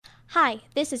Hi,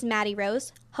 this is Maddie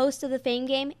Rose, host of the Fame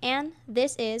Game, and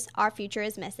this is Our Future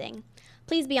is Missing.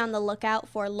 Please be on the lookout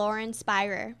for Lauren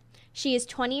Spirer. She is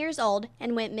 20 years old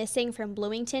and went missing from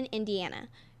Bloomington, Indiana,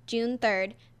 June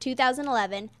 3rd,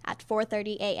 2011 at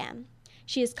 4:30 a.m.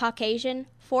 She is Caucasian,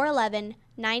 4'11",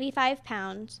 95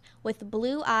 pounds, with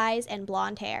blue eyes and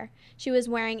blonde hair. She was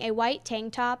wearing a white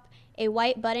tank top, a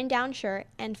white button-down shirt,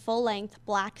 and full-length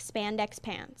black spandex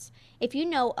pants. If you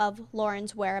know of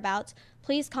Lauren's whereabouts,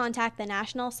 please contact the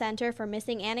National Center for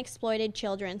Missing and Exploited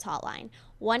Children's hotline,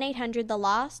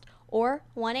 1-800-THE-LOST or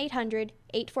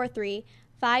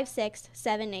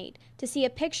 1-800-843-5678. To see a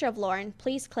picture of Lauren,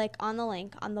 please click on the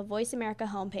link on the Voice America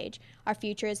homepage, Our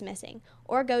Future is Missing,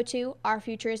 or go to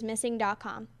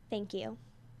ourfutureismissing.com. Thank you.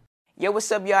 Yo,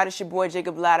 what's up, y'all? It's your boy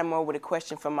Jacob Lattimore with a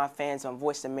question from my fans on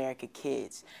Voice America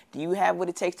Kids. Do you have what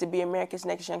it takes to be America's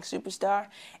next young superstar?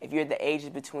 If you're the ages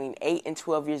between 8 and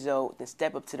 12 years old, then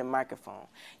step up to the microphone.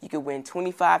 You could win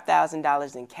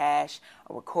 $25,000 in cash,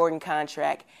 a recording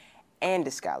contract, and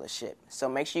a scholarship. So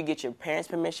make sure you get your parents'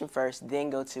 permission first, then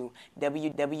go to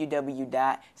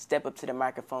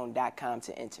www.stepuptothemicrophone.com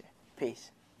to enter.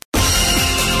 Peace.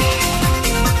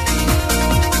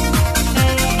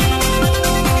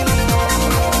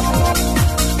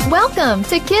 Welcome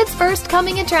to Kids First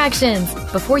Coming Attractions.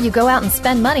 Before you go out and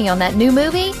spend money on that new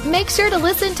movie, make sure to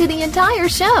listen to the entire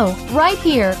show right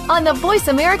here on the Voice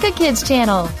America Kids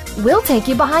channel. We'll take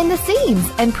you behind the scenes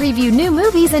and preview new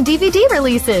movies and DVD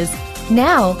releases.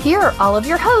 Now, here are all of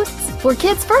your hosts for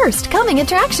Kids First Coming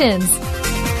Attractions.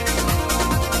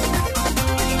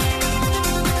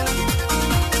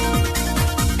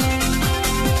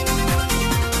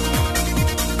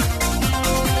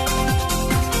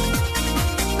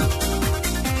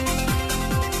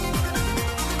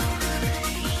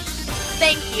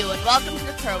 Thank you, and welcome to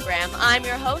the program. I'm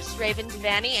your host, Raven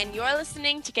Devanney, and you're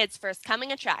listening to Kids First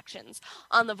Coming Attractions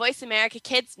on the Voice America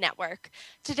Kids Network.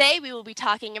 Today, we will be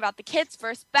talking about the Kids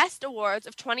First Best Awards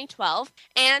of 2012,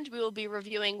 and we will be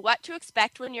reviewing What to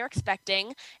Expect When You're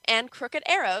Expecting and Crooked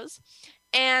Arrows.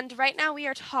 And right now we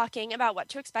are talking about What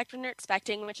to Expect When You're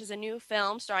Expecting, which is a new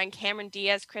film starring Cameron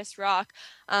Diaz, Chris Rock,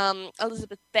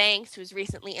 Elizabeth Banks, who's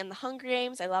recently in the Hunger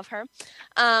Games. I love her.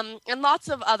 And lots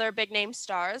of other big-name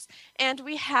stars. And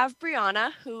we have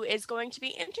Brianna, who is going to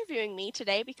be interviewing me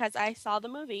today because I saw the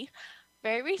movie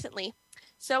very recently.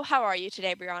 So how are you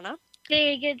today, Brianna?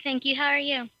 Very good, thank you. How are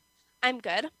you? I'm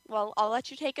good. Well, I'll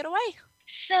let you take it away.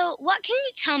 So, what can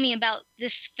you tell me about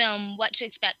this film, What to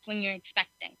Expect When You're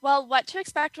Expecting? Well, What to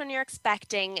Expect When You're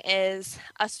Expecting is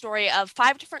a story of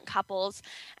 5 different couples,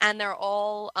 and they're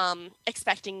all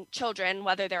expecting children,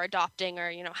 whether they're adopting or,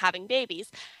 having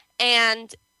babies.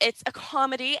 And it's a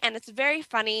comedy, and it's very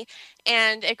funny,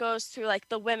 and it goes through,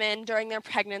 the women during their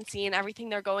pregnancy and everything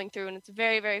they're going through, and it's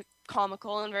very, very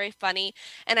comical and very funny,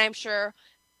 and I'm sure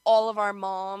all of our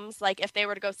moms, if they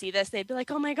were to go see this, they'd be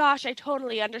like, oh my gosh, I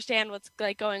totally understand what's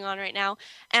going on right now.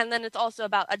 And then it's also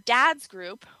about a dad's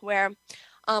group where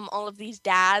all of these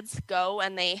dads go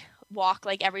and they walk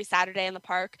every Saturday in the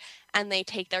park and they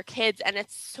take their kids, and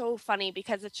it's so funny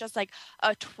because it's just a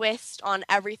twist on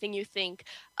everything you think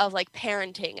of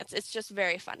parenting. It's just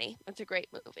very funny. It's a great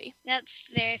movie. That's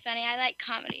very funny. I like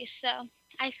comedy, so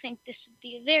I think this would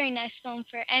be a very nice film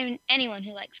for anyone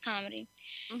who likes comedy.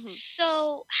 Mm-hmm.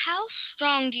 So how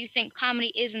strong do you think comedy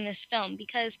is in this film?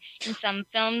 Because in some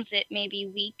films it may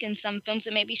be weak, in some films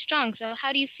it may be strong. So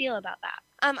how do you feel about that?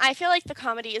 I feel like the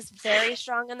comedy is very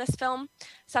strong in this film.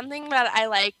 Something that I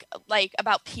like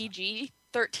about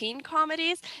PG-13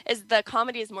 comedies is the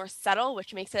comedy is more subtle,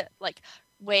 which makes it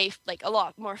way a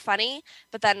lot more funny,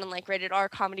 but then in rated R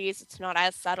comedies it's not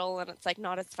as subtle and it's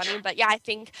not as funny. But yeah, I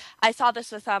think I saw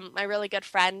this with my really good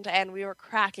friend and we were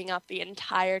cracking up the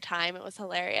entire time. It was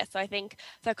hilarious. So I think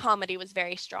the comedy was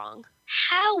very strong.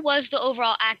 How was the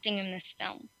overall acting in this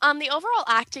film? The overall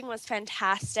acting was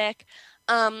fantastic.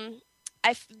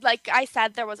 Like I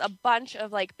said, there was a bunch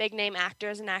of big name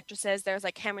actors and actresses. There was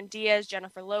Cameron Diaz,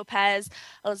 Jennifer Lopez,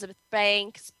 Elizabeth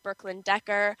Banks, Brooklyn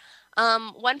Decker.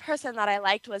 One person that I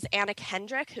liked was Anna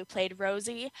Kendrick, who played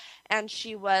Rosie, and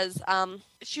she was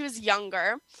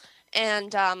younger,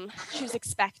 and she was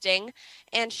expecting,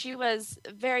 and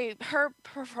her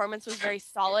performance was very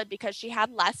solid because she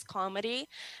had less comedy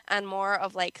and more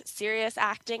of serious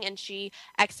acting, and she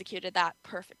executed that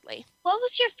perfectly. What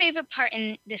was your favorite part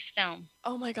in this film?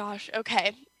 Oh my gosh,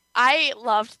 okay. I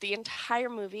loved the entire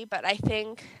movie, but I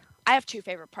think I have 2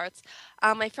 favorite parts.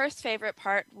 My first favorite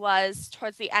part was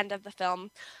towards the end of the film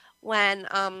when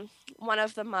one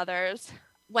of the mothers,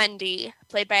 Wendy,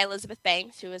 played by Elizabeth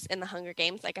Banks, who was in the Hunger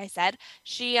Games, like I said,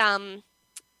 she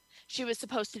she was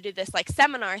supposed to do this like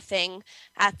seminar thing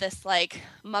at this like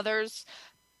mother's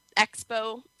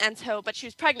expo, and so but she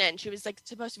was pregnant, she was like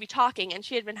supposed to be talking, and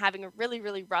she had been having a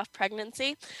really rough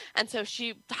pregnancy, and so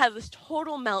she had this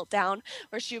total meltdown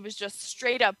where she was just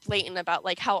straight up blatant about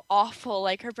like how awful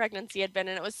like her pregnancy had been,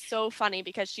 and it was so funny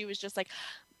because she was just like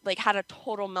had a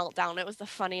total meltdown. It was the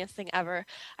funniest thing ever.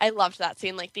 I loved that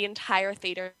scene. Like the entire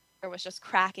theater was just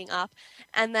cracking up.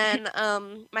 And then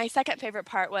my second favorite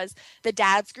part was the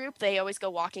dad's group. They always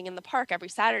go walking in the park every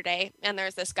Saturday, and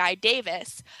there's this guy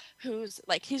Davis who's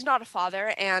like, he's not a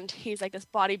father, and he's like this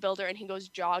bodybuilder, and he goes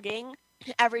jogging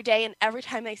every day, and every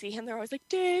time they see him they're always like,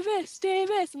 Davis,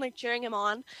 Davis, and like cheering him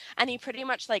on. And he pretty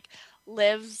much like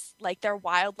lives like their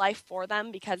wildlife for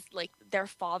them because like they're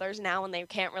fathers now and they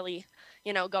can't really,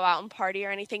 you know, go out and party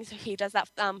or anything, so he does that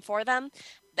for them.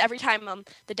 Every time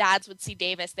the dads would see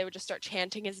Davis, they would just start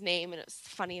chanting his name, and it was the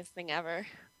funniest thing ever.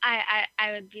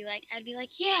 I'd be like,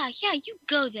 yeah, you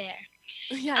go there.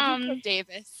 Yeah, you go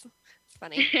Davis. It's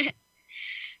funny.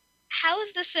 How is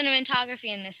the cinematography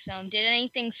in this film? Did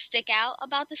anything stick out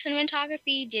about the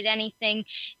cinematography? Did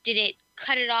it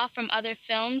cut it off from other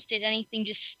films? Did anything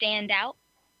just stand out?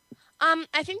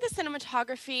 I think the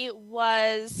cinematography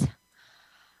was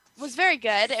very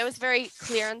good. It was very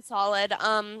clear and solid.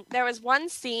 There was one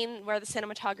scene where the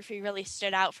cinematography really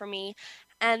stood out for me,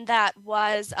 and that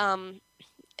was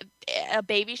a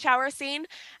baby shower scene,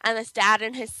 and this dad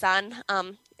and his son,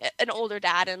 an older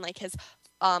dad and like his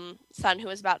son who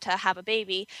was about to have a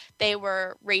baby, they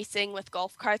were racing with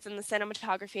golf carts in the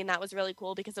cinematography, and that was really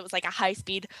cool because it was like a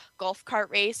high-speed golf cart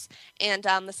race, and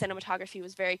the cinematography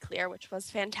was very clear, which was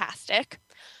fantastic.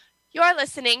 You're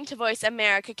listening to Voice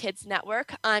America Kids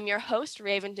Network. I'm your host,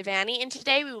 Raven Devanney, and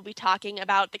today we will be talking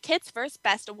about the Kids First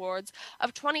Best Awards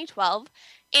of 2012,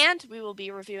 and we will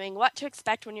be reviewing What to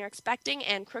Expect When You're Expecting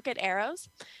and Crooked Arrows.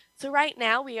 So right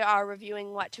now we are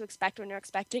reviewing What to Expect When You're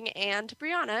Expecting, and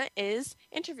Brianna is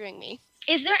interviewing me.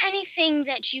 Is there anything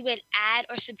that you would add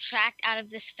or subtract out of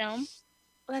this film?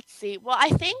 Let's see. Well,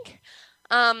 I think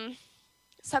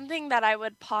something that I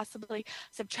would possibly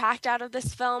subtract out of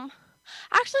this film.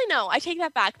 Actually, no, I take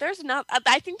that back.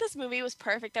 I think this movie was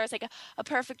perfect. There was like a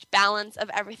perfect balance of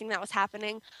everything that was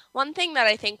happening. One thing that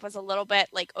I think was a little bit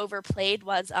like overplayed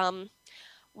was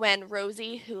when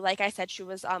Rosie, who, like I said, she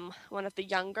was one of the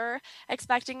younger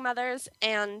expecting mothers,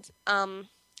 and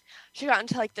she got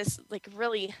into like this like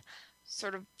really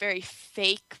sort of very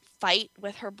fake fight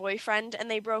with her boyfriend, and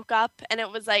they broke up, and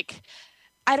it was like,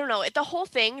 I don't know, the whole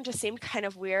thing just seemed kind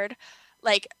of weird.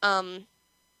 Like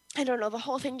I don't know, the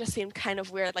whole thing just seemed kind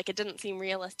of weird. Like it didn't seem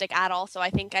realistic at all. So I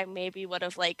think I maybe would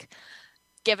have like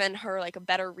given her like a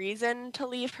better reason to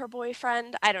leave her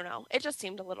boyfriend. I don't know. It just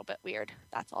seemed a little bit weird.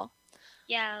 That's all.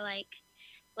 Yeah, like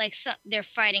they're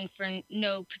fighting for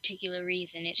no particular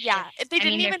reason. It's yeah, just, they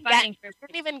didn't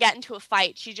even get into a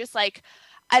fight. She just like,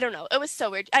 I don't know. It was so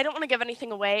weird. I don't want to give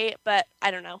anything away, but I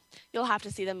don't know. You'll have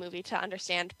to see the movie to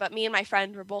understand. But me and my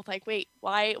friend were both like, wait,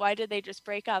 why did they just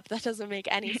break up? That doesn't make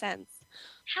any sense.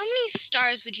 How many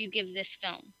stars would you give this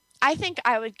film? I think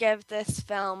I would give this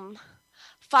film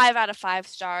 5 out of 5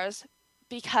 stars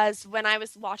because when I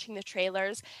was watching the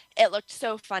trailers, it looked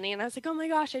so funny, and I was like, oh my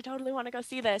gosh, I totally want to go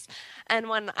see this. And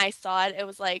when I saw it, it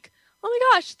was like, oh my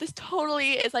gosh, this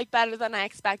totally is like better than I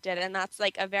expected. And that's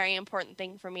like a very important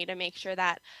thing for me to make sure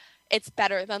that it's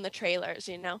better than the trailers,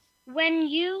 you know? When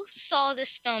you saw this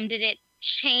film, did it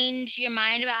change your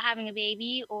mind about having a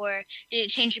baby, or did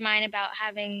it change your mind about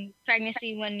having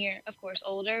pregnancy when you're, of course,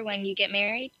 older, when you get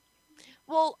married?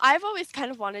 Well, I've always kind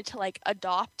of wanted to like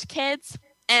adopt kids.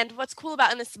 And what's cool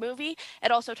about in this movie, it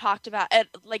also talked about it.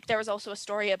 Like there was also a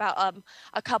story about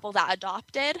a couple that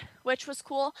adopted, which was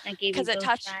cool because it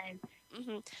touched.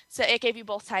 Mm-hmm. So it gave you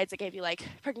both sides. It gave you like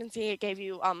pregnancy. It gave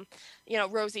you you know,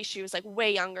 Rosie. She was like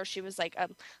way younger. She was like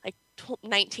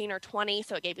 19 or 20.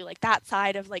 So it gave you like that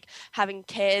side of like having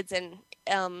kids and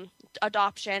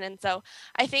adoption. And so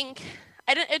I think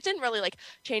it didn't really like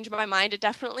change my mind. It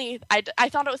definitely, I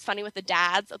thought it was funny with the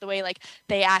dads, the way like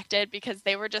they acted, because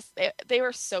they were just, they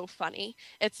were so funny.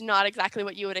 It's not exactly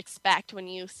what you would expect when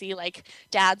you see like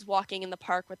dads walking in the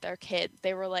park with their kids.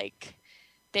 They were like,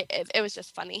 it was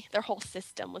just funny. Their whole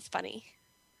system was funny.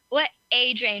 What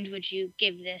age range would you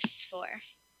give this for?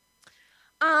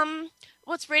 Well,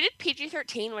 it's rated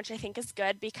PG-13, which I think is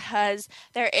good because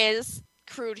there is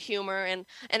crude humor and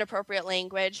inappropriate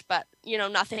language, but, you know,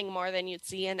 nothing more than you'd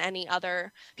see in any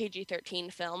other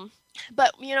PG-13 film.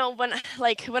 But, you know, when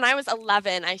I was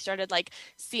 11, I started like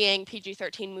seeing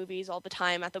PG-13 movies all the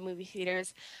time at the movie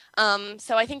theaters.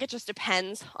 So I think it just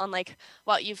depends on like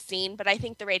what you've seen, but I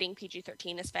think the rating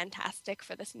PG-13 is fantastic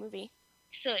for this movie.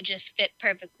 So it just fit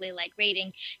perfectly. Like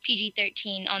rating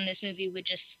PG-13 on this movie would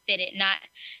just fit it. Not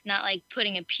like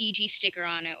putting a PG sticker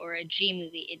on it or a G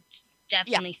movie. It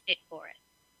definitely fit for it.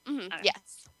 Mm-hmm. Okay.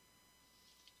 Yes.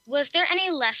 Was there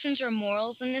any lessons or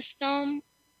morals in this film?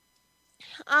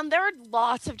 There were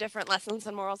lots of different lessons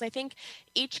and morals. I think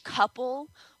each couple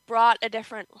brought a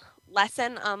different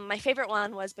lesson. My favorite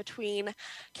one was between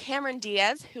Cameron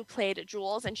Diaz, who played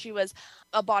Jules, and she was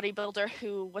a bodybuilder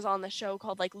who was on the show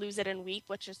called like Lose It and Weep,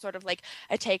 which is sort of like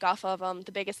a takeoff of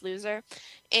The Biggest Loser.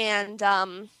 And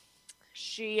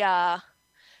she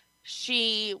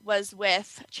was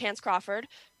with Chance Crawford,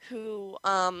 who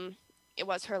it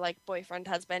was her like boyfriend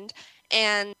husband,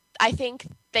 and I think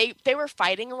they were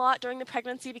fighting a lot during the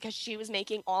pregnancy because she was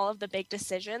making all of the big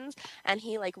decisions and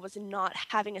he like was not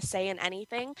having a say in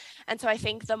anything. And so I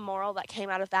think the moral that came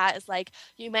out of that is like,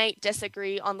 you might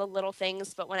disagree on the little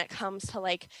things, but when it comes to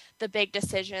like the big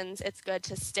decisions, it's good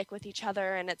to stick with each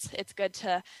other, and it's good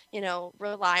to, you know,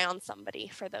 rely on somebody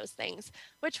for those things,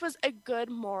 which was a good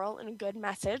moral and a good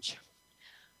message.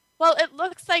 Well, it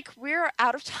looks like we're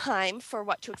out of time for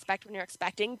what to expect when you're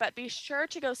expecting, but be sure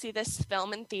to go see this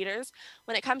film in theaters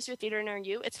when it comes to a theater near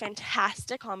you. It's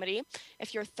fantastic comedy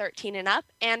if you're 13 and up.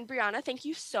 And Brianna, thank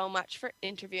you so much for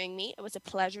interviewing me. It was a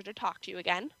pleasure to talk to you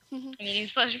again. I mean,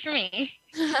 it's a pleasure for me.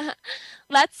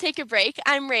 Let's take a break.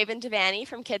 I'm Raven Devanney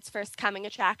from Kids First Coming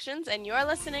Attractions, and you're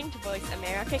listening to Voice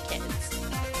America Kids.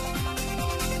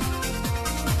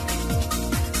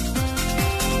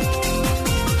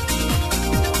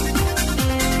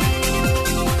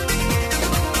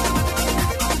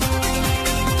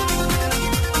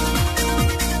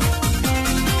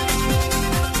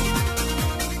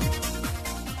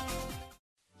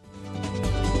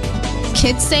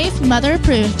 Kids safe, mother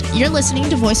approved. You're listening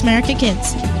to Voice America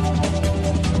Kids.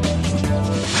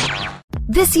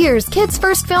 This year's Kids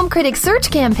First Film Critic Search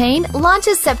campaign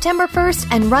launches September 1st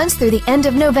and runs through the end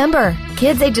of November.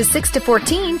 Kids ages 6 to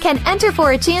 14 can enter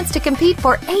for a chance to compete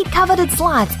for 8 coveted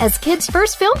slots as Kids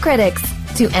First Film Critics.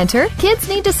 To enter, kids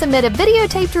need to submit a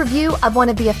videotaped review of one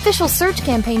of the official search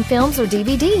campaign films or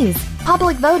DVDs.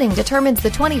 Public voting determines the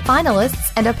 20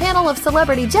 finalists, and a panel of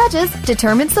celebrity judges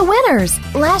determines the winners.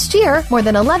 Last year, more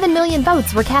than 11 million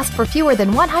votes were cast for fewer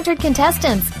than 100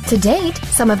 contestants. To date,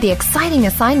 some of the exciting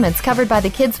assignments covered by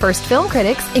the Kids First Film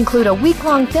Critics include a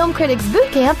week-long Film Critics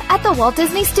boot camp at the Walt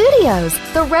Disney Studios,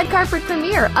 the red carpet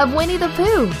premiere of Winnie the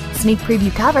Pooh, sneak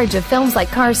preview coverage of films like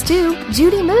Cars 2,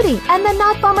 Judy Moody, and The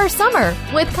Not Bummer Summer,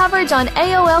 with coverage on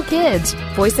AOL Kids,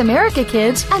 Voice America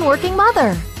Kids, and Working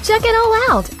Mother. Check it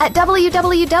all out at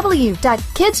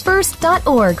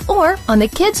www.kidsfirst.org or on the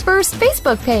Kids First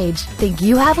Facebook page. Think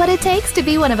you have what it takes to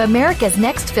be one of America's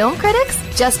next film critics?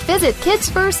 Just visit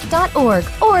kidsfirst.org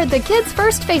or the Kids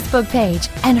First Facebook page.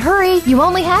 And hurry, you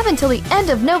only have until the end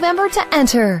of November to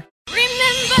enter.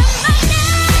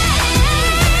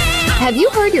 Have you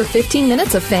heard your 15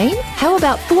 minutes of fame? How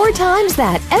about 4 times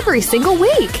that every single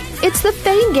week? It's the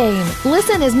Fame Game.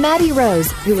 Listen as Maddie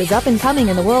Rose, who is up and coming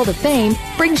in the world of fame,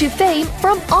 brings you fame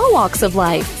from all walks of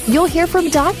life. You'll hear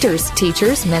from doctors,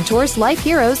 teachers, mentors, life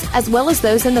heroes, as well as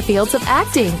those in the fields of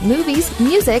acting, movies,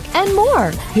 music, and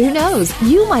more. Who knows?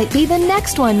 You might be the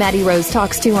next one Maddie Rose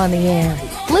talks to on the air.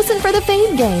 Listen for the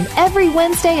Fame Game every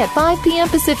Wednesday at 5 p.m.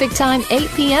 Pacific Time, 8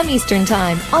 p.m. Eastern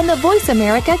Time on the Voice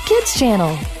America Kids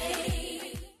channel.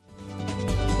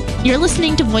 You're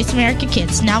listening to Voice America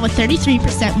Kids, now with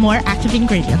 33% more active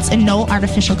ingredients and no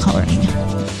artificial coloring.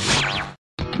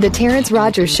 The Terrence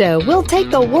Rogers Show will take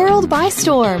the world by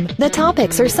storm. The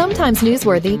topics are sometimes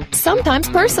newsworthy, sometimes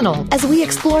personal, as we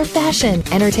explore fashion,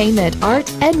 entertainment,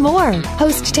 art, and more.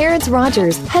 Host Terrence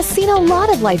Rogers has seen a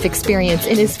lot of life experience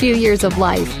in his few years of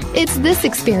life. It's this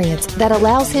experience that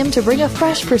allows him to bring a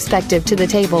fresh perspective to the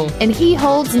table, and he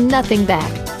holds nothing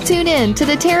back. Tune in to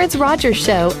The Terrence Rogers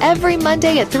Show every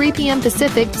Monday at 3 p.m.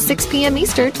 Pacific, 6 p.m.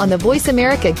 Eastern on the Voice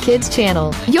America Kids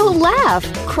channel. You'll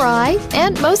laugh, cry,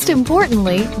 and most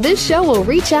importantly, this show will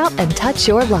reach out and touch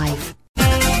your life.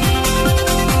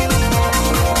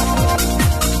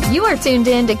 You are tuned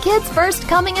in to Kids First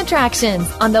Coming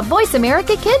Attractions on the Voice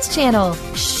America Kids channel.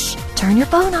 Shh, turn your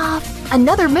phone off.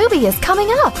 Another movie is coming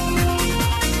up.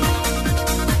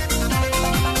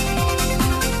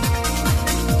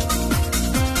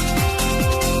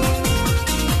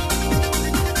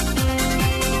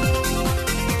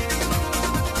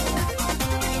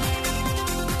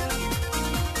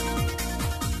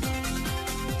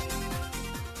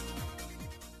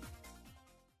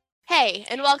 Hey,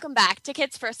 and welcome back to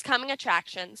Kids First Coming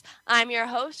Attractions. I'm your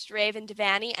host, Raven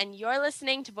Devanney, and you're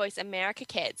listening to Voice America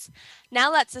Kids.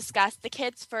 Now let's discuss the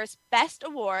Kids First Best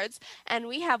Awards, and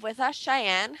we have with us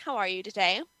Cheyenne. How are you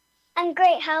today? I'm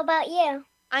great. How about you?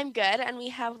 I'm good, and we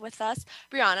have with us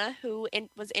Brianna, who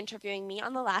was interviewing me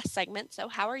on the last segment. So,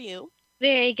 how are you?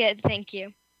 Very good, thank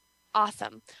you.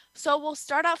 Awesome. So, we'll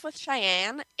start off with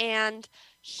Cheyenne, and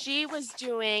she was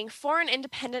doing foreign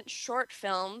independent short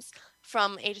films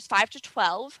from ages 5 to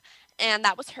 12, and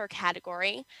that was her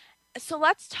category. So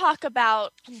let's talk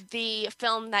about the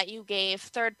film that you gave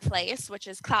third place, which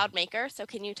is Cloudmaker. So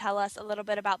can you tell us a little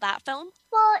bit about that film?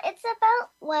 Well, it's about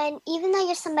when, even though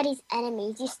you're somebody's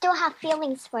enemies, you still have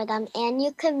feelings for them and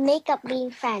you can make up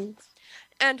being friends.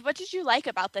 And what did you like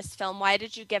about this film? Why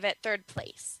did you give it third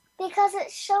place? Because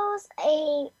it shows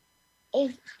a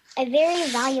very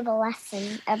valuable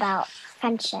lesson about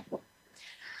friendship.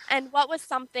 And what was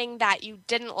something that you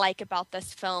didn't like about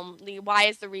this film? Why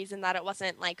is the reason that it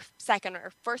wasn't like second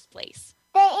or first place?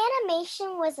 The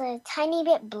animation was a tiny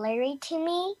bit blurry to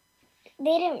me.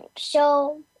 They didn't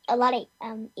show a lot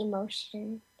of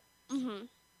emotion. Mm-hmm.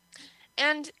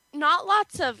 And not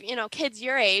lots of, kids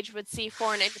your age would see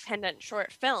foreign independent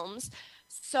short films.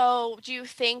 So do you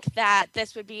think that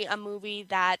this would be a movie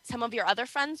that some of your other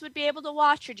friends would be able to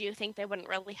watch, or do you think they wouldn't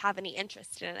really have any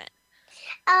interest in it?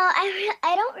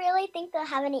 I don't really think they'll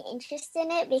have any interest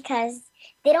in it because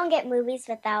they don't get movies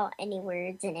without any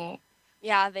words in it.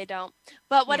 Yeah, they don't.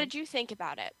 But what did you think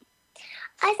about it?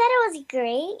 I thought it was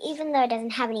great. Even though it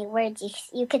doesn't have any words,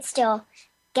 you could still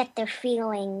get their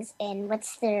feelings and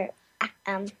what's their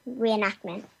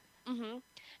reenactment. Mm-hmm.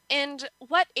 And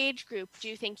what age group do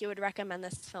you think you would recommend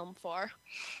this film for?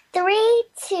 3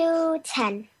 to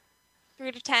 10.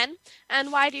 3 to 10?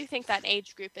 And why do you think that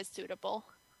age group is suitable?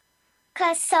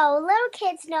 Because little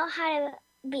kids know how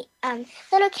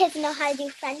to do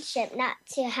friendship, not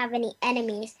to have any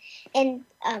enemies. And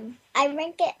I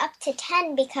rank it up to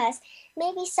 10 because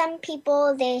maybe some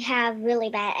people, they have really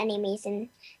bad enemies and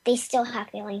they still have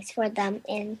feelings for them,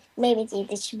 and maybe they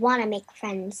just want to make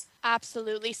friends.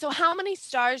 Absolutely. So how many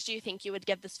stars do you think you would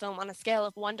give this film on a scale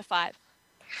of 1 to 5?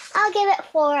 I'll give it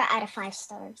 4 out of 5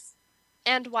 stars.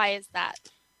 And why is that?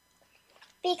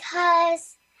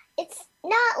 Because it's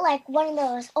not like one of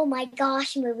those, oh my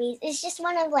gosh, movies. It's just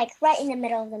one of like right in the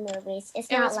middle of the movies. It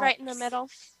was right in the middle?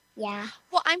 Yeah.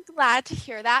 Well, I'm glad to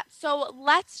hear that. So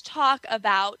let's talk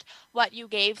about what you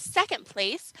gave second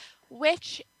place,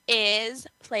 which is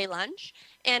Play Lunch.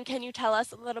 And can you tell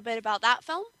us a little bit about that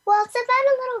film? Well, it's about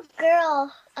a little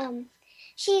girl.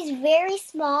 She's very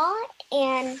small,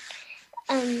 and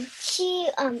she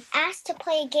asked to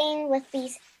play a game with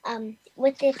these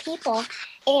with the people,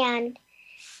 and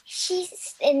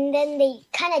then they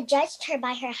kind of judged her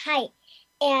by her height,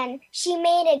 and she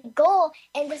made a goal,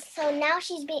 and so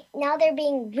now they're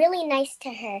being really nice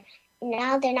to her.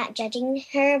 Now they're not judging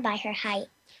her by her height.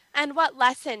 And what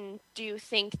lesson do you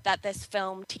think that this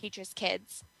film teaches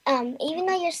kids? Even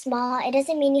though you're small, it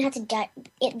doesn't mean you have to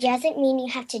it doesn't mean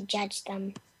you have to judge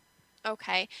them.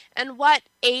 Okay. And what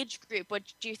age group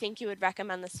do you think you would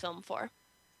recommend this film for?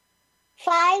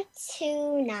 5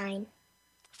 to 9.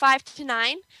 5 to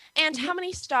 9? And how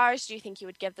many stars do you think you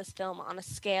would give this film on a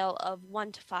scale of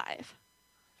 1 to 5?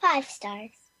 5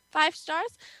 stars. 5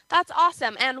 stars? That's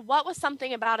awesome. And what was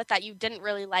something about it that you didn't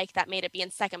really like that made it be in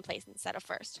second place instead of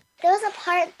first? There was a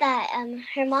part that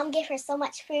her mom gave her so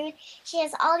much food. She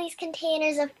has all these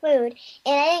containers of food,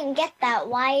 and I didn't get that.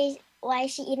 Why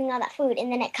is she eating all that food? And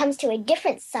then it comes to a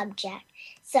different subject.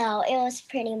 So it was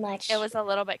pretty much... It was a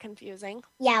little bit confusing.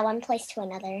 Yeah, one place to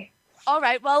another. All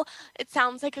right, well, it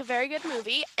sounds like a very good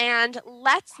movie, and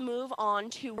let's move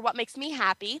on to what makes me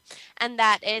happy, and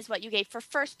that is what you gave for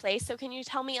first place. So can you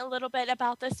tell me a little bit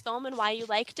about this film and why you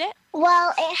liked it?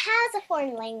 Well, it has a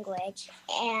foreign language,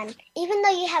 and even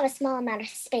though you have a small amount of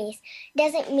space,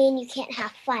 doesn't mean you can't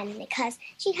have fun, because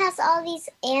she has all these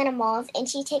animals, and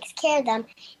she takes care of them,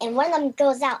 and one of them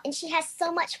goes out, and she has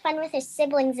so much fun with her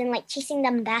siblings and, like, chasing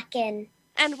them back in.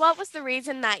 And what was the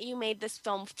reason that you made this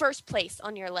film first place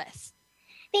on your list?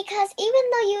 Because even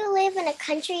though you live in a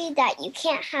country that you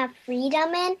can't have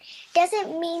freedom in,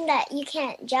 doesn't mean that you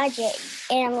can't judge it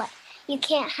and you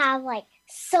can't have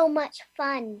so much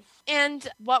fun. And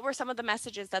what were some of the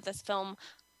messages that this film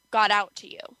got out to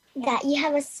you? That you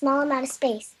have a small amount of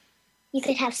space. You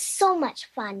could have so much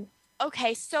fun.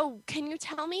 Okay, so can you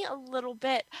tell me a little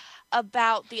bit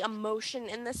about the emotion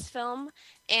in this film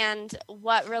and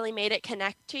what really made it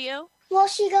connect to you? Well,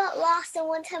 she got lost, and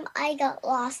one time I got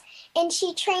lost, and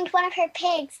she trained one of her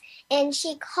pigs, and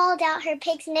she called out her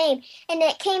pig's name, and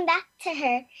it came back to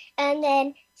her, and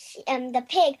then the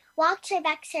pig walked her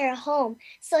back to her home,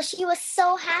 so she was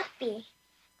so happy.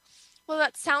 Well,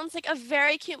 that sounds like a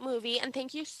very cute movie, and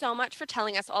thank you so much for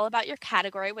telling us all about your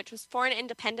category, which was foreign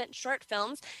independent short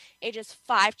films, ages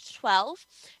 5 to 12.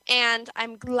 And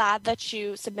I'm glad that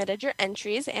you submitted your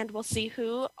entries, and we'll see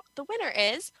who the winner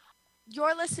is.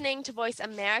 You're listening to Voice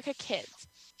America Kids.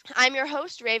 I'm your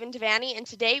host, Raven Devanney, and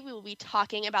today we will be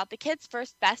talking about the Kids'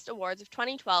 First Best Awards of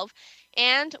 2012,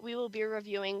 and we will be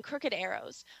reviewing Crooked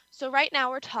Arrows. So right now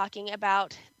we're talking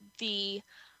about the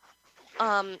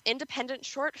independent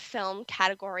short film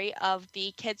category of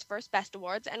the Kids' First Best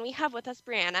Awards, and we have with us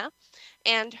Brianna,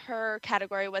 and her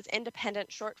category was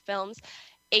independent short films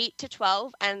 8 to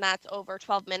 12, and that's over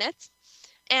 12 minutes.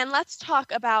 And let's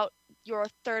talk about your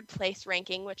third place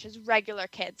ranking, which is Regular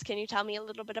Kids. Can you tell me a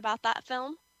little bit about that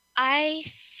film? I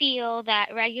feel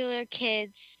that Regular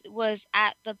Kids was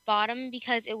at the bottom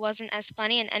because it wasn't as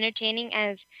funny and entertaining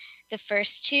as the first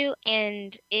two,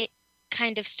 and it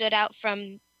kind of stood out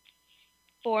from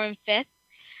 4 and 5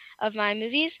 of my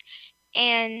movies.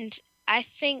 And I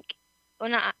think, well,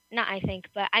 not I think,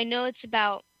 but I know it's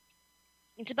about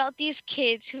these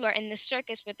kids who are in the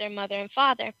circus with their mother and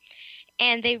father,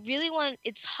 and they really want,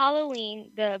 it's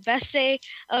Halloween, the best day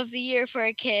of the year for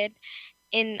a kid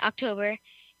in October,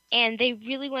 and they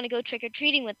really want to go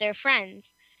trick-or-treating with their friends,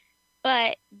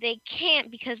 but they can't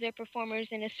because they're performers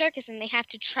in a circus and they have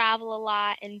to travel a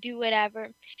lot and do whatever.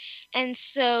 And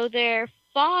so their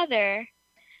father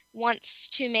wants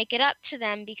to make it up to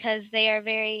them because they are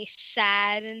very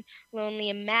sad and lonely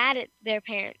and mad at their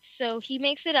parents. So he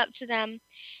makes it up to them,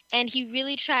 and he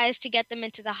really tries to get them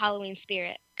into the Halloween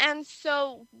spirit. And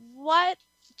so what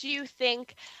do you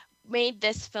think made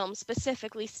this film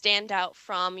specifically stand out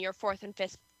from your fourth and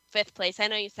fifth place? I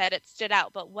know you said it stood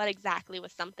out, but what exactly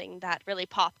was something that really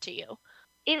popped to you?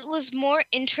 It was more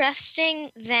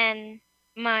interesting than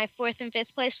my fourth and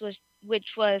fifth place, which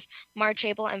was March,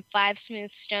 April, and 5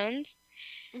 Smooth Stones.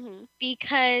 Mm-hmm.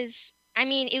 Because, I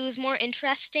mean, it was more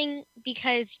interesting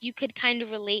because you could kind of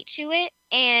relate to it.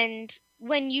 And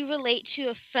when you relate to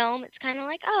a film, it's kind of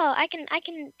like, oh, I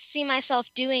can see myself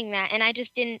doing that. And I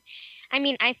just didn't, I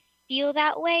mean, I feel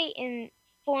that way in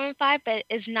 4 and 5, but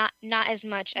it's not as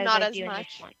much as I do in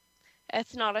this one.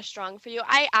 It's not as strong for you.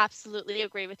 I absolutely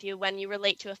agree with you. When you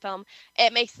relate to a film,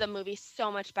 it makes the movie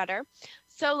so much better.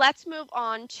 So let's move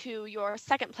on to your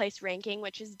second place ranking,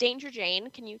 which is Danger Jane.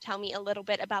 Can you tell me a little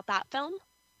bit about that film?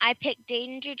 I picked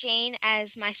Danger Jane as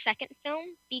my second film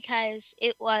because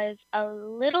it was a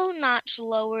little notch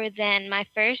lower than my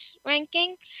first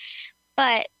ranking.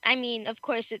 But, I mean, of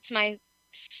course, it's in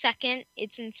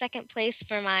second place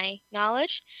for my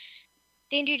knowledge.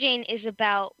 Danger Jane is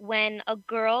about when a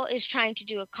girl is trying to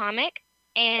do a comic,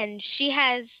 and she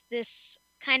has this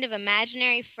kind of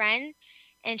imaginary friend,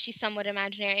 and she's somewhat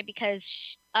imaginary because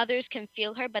others can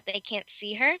feel her, but they can't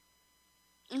see her.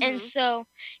 Mm-hmm. And so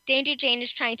Danger Jane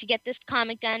is trying to get this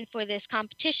comic done for this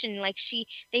competition. Like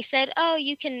they said, oh,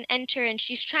 you can enter, and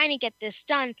she's trying to get this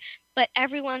done, but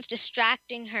everyone's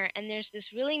distracting her, and there's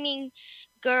this really mean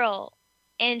girl,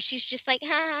 and she's just like,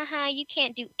 ha, ha, ha, you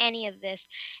can't do any of this.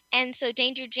 And so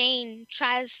Danger Jane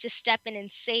tries to step in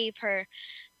and save her.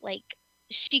 Like,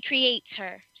 she creates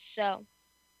her. So.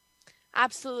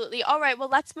 Absolutely. All right, well,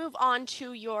 let's move on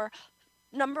to your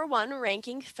number 1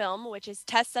 ranking film, which is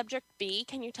Test Subject B.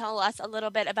 Can you tell us a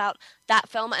little bit about that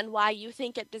film and why you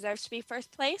think it deserves to be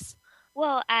first place?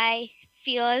 Well, I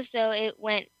feel as though it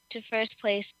went to first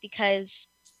place because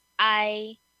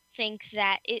I think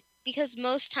that because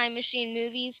most time machine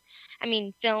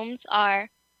films are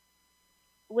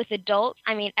with adults.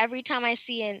 I mean, every time I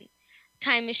see a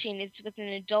time machine, it's with an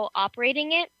adult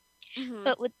operating it. Mm-hmm.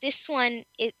 But with this one,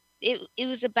 it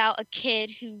was about a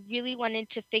kid who really wanted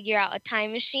to figure out a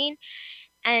time machine,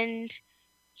 and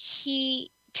he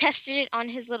tested it on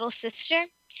his little sister,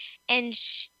 and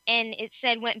it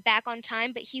said went back on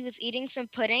time, but he was eating some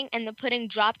pudding, and the pudding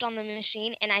dropped on the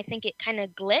machine, and I think it kind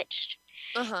of glitched.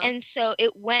 Uh-huh. And so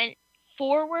it went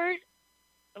forward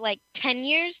like 10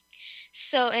 years.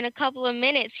 So in a couple of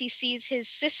minutes, he sees his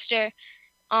sister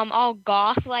all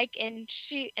goth-like, and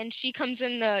she comes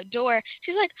in the door.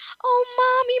 She's like, oh,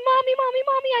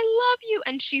 mommy, I love you.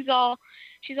 And she's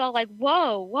all like,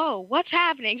 whoa, what's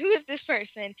happening? Who is this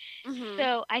person? Mm-hmm.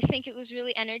 So I think it was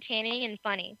really entertaining and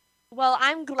funny. Well,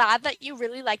 I'm glad that you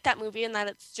really liked that movie and that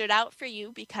it stood out for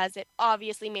you because it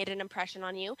obviously made an impression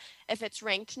on you if it's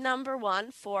ranked number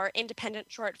 1 for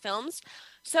independent short films.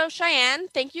 So, Cheyenne,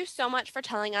 thank you so much for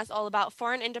telling us all about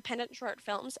foreign independent short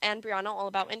films, and Brianna all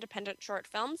about independent short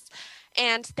films.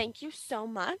 And thank you so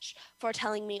much for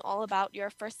telling me all about your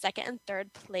first, second, and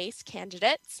third place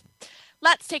candidates.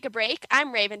 Let's take a break.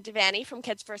 I'm Raven Devanney from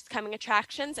Kids First Coming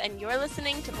Attractions, and you're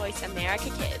listening to Voice America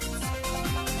Kids.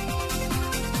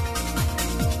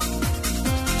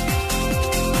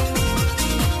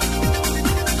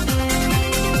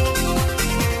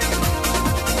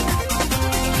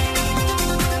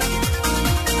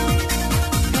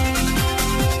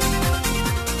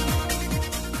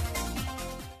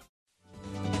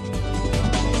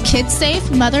 Kids safe,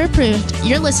 mother approved.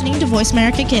 You're listening to Voice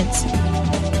America Kids.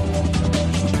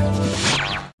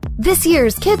 This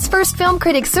year's Kids First Film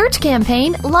Critic Search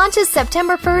campaign launches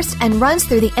September 1st and runs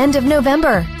through the end of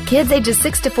November. Kids ages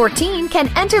 6 to 14 can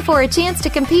enter for a chance to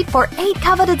compete for 8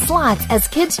 coveted slots as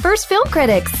Kids First Film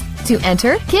Critics. To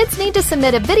enter, kids need to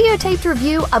submit a videotaped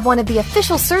review of one of the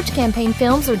official search campaign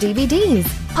films or DVDs.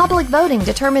 Public voting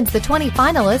determines the 20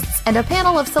 finalists, and a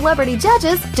panel of celebrity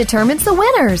judges determines the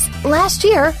winners. Last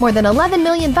year, more than 11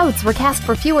 million votes were cast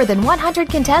for fewer than 100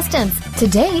 contestants. To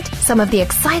date, some of the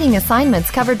exciting assignments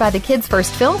covered by the Kids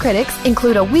First Film Critics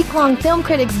include a week-long Film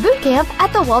Critics boot camp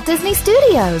at the Walt Disney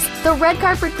Studios, the red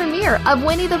carpet premiere of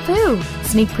Winnie the Pooh,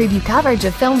 sneak preview coverage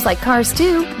of films like Cars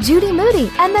 2, Judy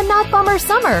Moody, and The Not Bummer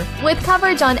Summer, with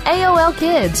coverage on AOL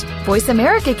Kids, Voice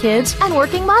America Kids, and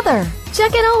Working Mother.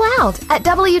 Check it all out at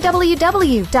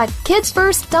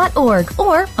www.kidsfirst.org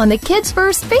or on the Kids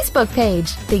First Facebook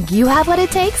page. Think you have what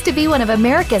it takes to be one of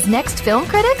America's next film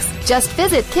critics? Just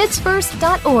visit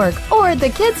kidsfirst.org or the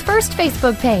Kids First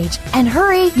Facebook page. And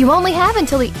hurry, you only have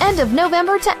until the end of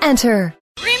November to enter.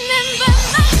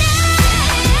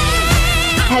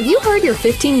 Have you heard your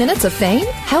 15 minutes of fame?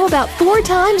 How about 4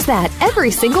 times that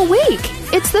every single week?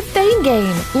 It's the Fame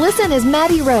Game. Listen as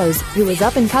Maddie Rose, who is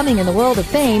up and coming in the world of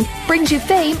fame, brings you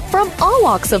fame from all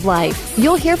walks of life.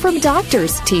 You'll hear from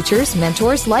doctors, teachers,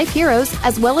 mentors, life heroes,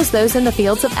 as well as those in the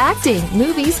fields of acting,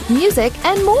 movies, music,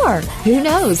 and more. Who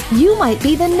knows? You might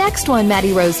be the next one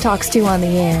Maddie Rose talks to on the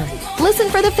air. Listen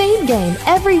for the Fame Game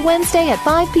every Wednesday at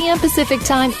 5 p.m. Pacific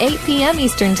Time, 8 p.m.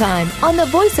 Eastern Time on the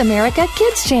Voice America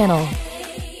Kids channel.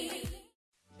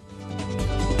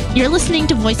 You're listening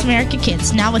to Voice America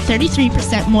Kids, now with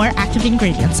 33% more active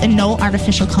ingredients and no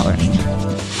artificial coloring.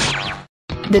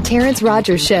 The Terrence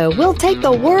Rogers Show will take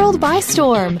the world by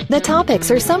storm. The topics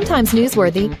are sometimes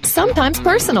newsworthy, sometimes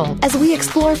personal, as we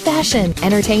explore fashion,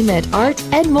 entertainment, art,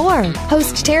 and more.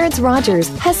 Host Terrence Rogers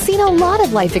has seen a lot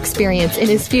of life experience in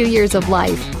his few years of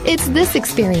life. It's this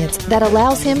experience that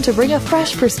allows him to bring a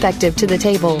fresh perspective to the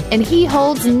table, and he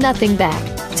holds nothing back.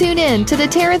 Tune in to The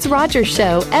Terrence Rogers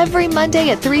Show every Monday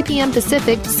at 3 p.m.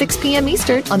 Pacific, 6 p.m.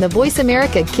 Eastern on the Voice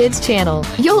America Kids channel.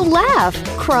 You'll laugh,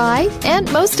 cry,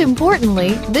 and most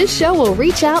importantly, this show will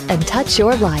reach out and touch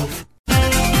your life.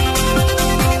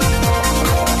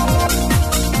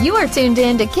 You are tuned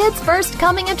in to Kids First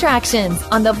Coming Attractions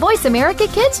on the Voice America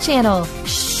Kids channel.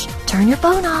 Shh, turn your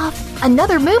phone off.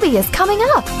 Another movie is coming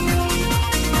up.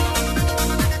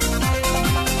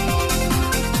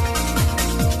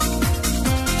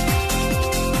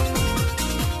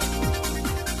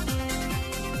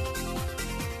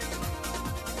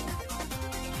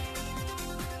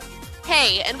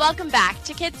 Hey, and welcome back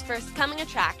to Kids First Coming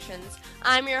Attractions.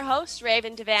 I'm your host,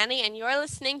 Raven Devanney, and you're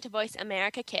listening to Voice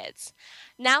America Kids.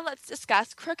 Now let's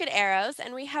discuss Crooked Arrows,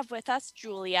 and we have with us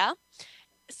Julia.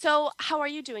 So, how are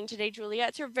you doing today, Julia?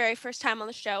 It's your very first time on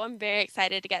the show. I'm very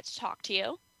excited to get to talk to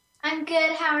you. I'm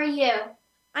good. How are you?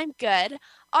 I'm good.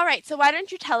 All right, so why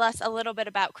don't you tell us a little bit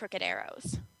about Crooked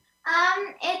Arrows?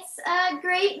 It's a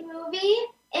great movie.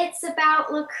 It's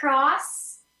about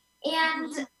lacrosse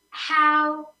and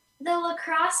how the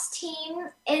lacrosse team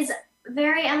is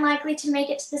very unlikely to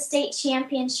make it to the state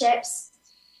championships.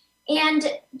 And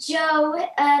Joe,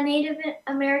 a Native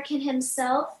American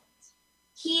himself,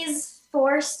 he's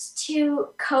forced to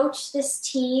coach this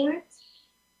team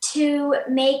to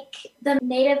make the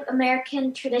Native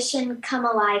American tradition come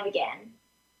alive again.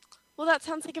 Well, that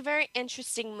sounds like a very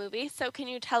interesting movie. So can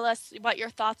you tell us what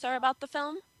your thoughts are about the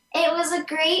film? It was a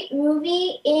great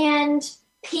movie, and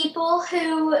people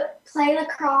who play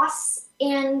lacrosse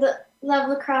and love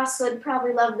lacrosse would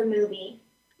probably love the movie.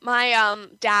 My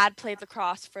dad played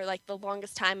lacrosse for like the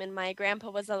longest time, and my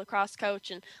grandpa was a lacrosse coach,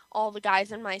 and all the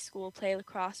guys in my school play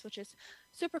lacrosse, which is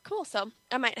super cool. So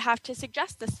I might have to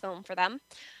suggest this film for them.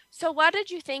 So what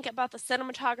did you think about the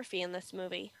cinematography in this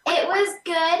movie? It was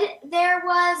good. There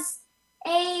was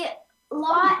a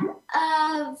lot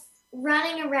of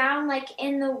running around like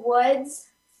in the woods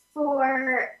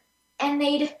and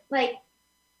they'd like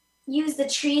use the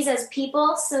trees as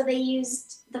people, so they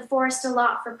used the forest a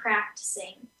lot for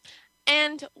practicing.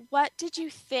 And what did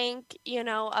you think,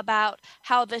 about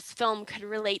how this film could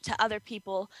relate to other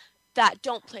people that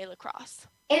don't play lacrosse?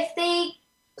 If they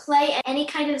play any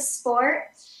kind of sport,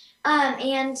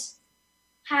 and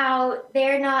how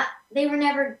they were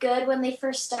never good when they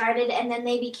first started, and then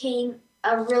they became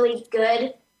really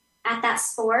good at that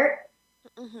sport.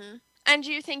 Mm-hmm. And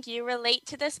do you think you relate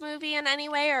to this movie in any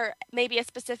way, or maybe a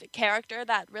specific character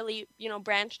that really,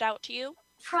 branched out to you?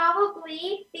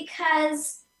 Probably,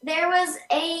 because there was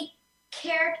a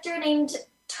character named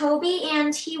Toby,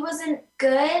 and he wasn't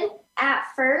good at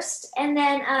first, and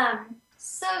then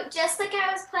so just like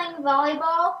I was playing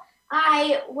volleyball,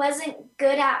 I wasn't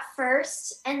good at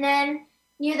first, and then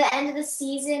near the end of the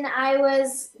season, I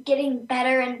was getting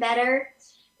better and better,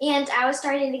 and I was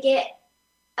starting to get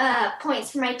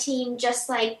points for my team just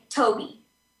like Toby.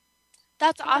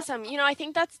 That's awesome. I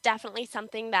think that's definitely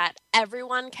something that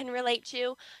everyone can relate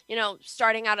to.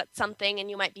 Starting out at something and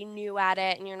you might be new at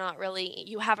it and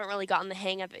you haven't really gotten the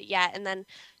hang of it yet. And then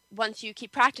once you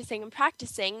keep practicing and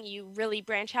practicing, you really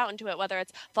branch out into it, whether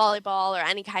it's volleyball or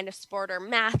any kind of sport or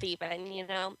math even.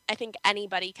 I think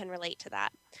anybody can relate to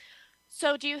that.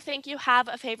 So do you think you have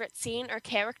a favorite scene or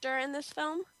character in this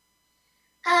film?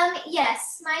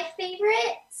 Yes, my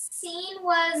favorite scene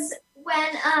was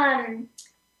when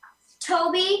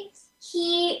Toby,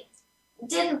 he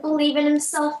didn't believe in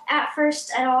himself at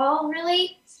first at all,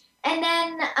 really. And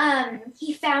then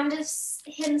he found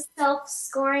himself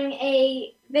scoring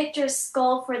a victor's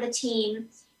goal for the team.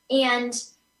 And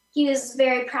he was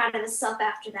very proud of himself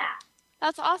after that.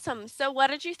 That's awesome. So what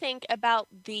did you think about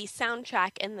the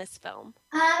soundtrack in this film?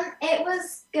 It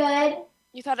was good.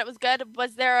 You thought it was good?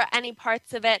 Was there any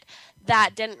parts of it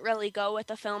that didn't really go with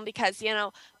the film? Because,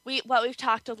 we've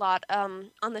talked a lot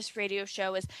on this radio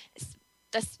show is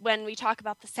this, when we talk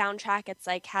about the soundtrack, it's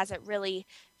like, has it really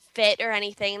fit or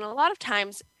anything? And a lot of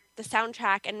times the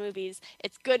soundtrack in movies,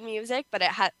 it's good music, but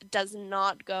it does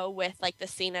not go with like the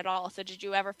scene at all. So did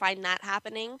you ever find that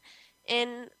happening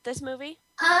in this movie?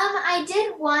 I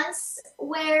did once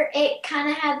where it kind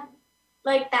of had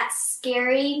like that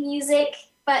scary music,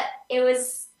 but it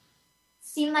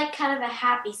seemed like kind of a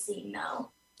happy scene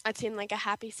though. It seemed like a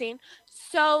happy scene.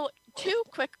 So 2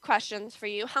 quick questions for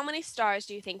you. How many stars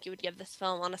do you think you would give this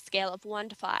film on a scale of 1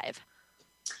 to 5?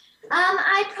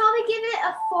 I'd probably give it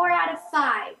a 4 out of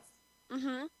 5.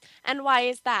 Mm-hmm. And why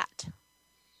is that?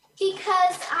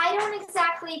 Because I don't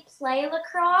exactly play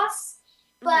lacrosse,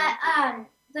 but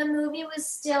the movie was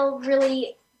still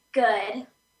really good.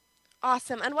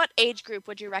 Awesome. And what age group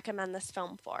would you recommend this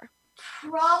film for?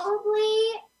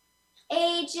 Probably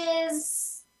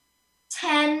ages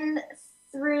 10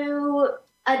 through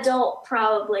adult,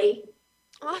 probably.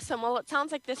 Awesome. Well, it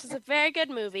sounds like this is a very good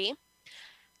movie.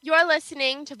 You're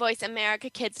listening to Voice America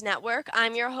Kids Network.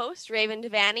 I'm your host, Raven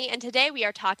Devanney, and today we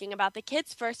are talking about the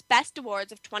Kids First Best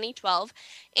Awards of 2012,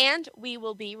 and we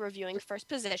will be reviewing First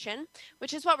Position,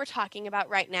 which is what we're talking about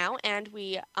right now, and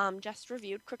we just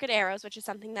reviewed Crooked Arrows, which is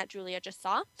something that Julia just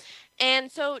saw.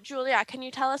 And so, Julia, can you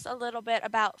tell us a little bit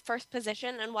about First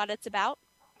Position and what it's about?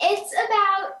 It's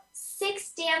about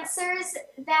 6 dancers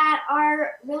that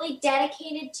are really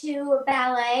dedicated to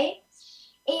ballet,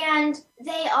 and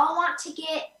they all want to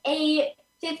get a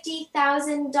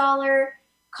 $50,000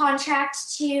 contract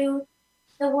to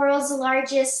the world's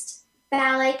largest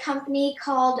ballet company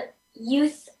called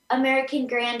Youth American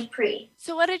Grand Prix.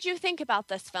 So what did you think about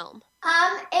this film?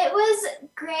 It was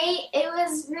great. It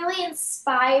was really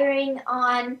inspiring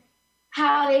on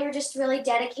how they were just really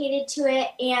dedicated to it,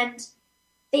 and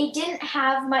they didn't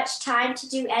have much time to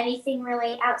do anything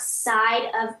really outside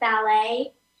of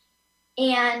ballet,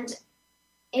 and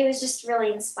it was just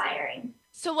really inspiring.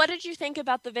 So what did you think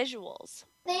about the visuals?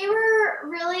 They were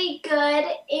really good,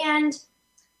 and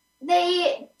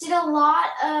they did a lot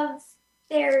of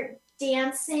their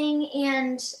dancing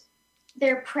and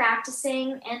their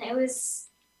practicing, and it was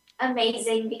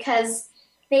amazing because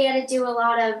they had to do a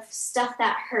lot of stuff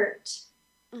that hurt.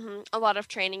 Mm-hmm. A lot of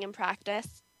training and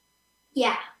practice.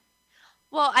 Yeah.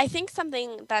 Well, I think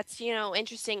something that's,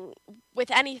 interesting with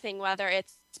anything, whether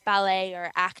it's ballet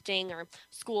or acting or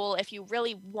school, if you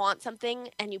really want something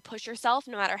and you push yourself,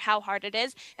 no matter how hard it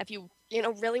is, if you,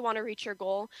 really want to reach your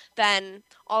goal, then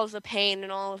all of the pain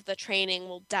and all of the training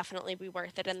will definitely be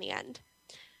worth it in the end.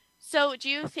 So do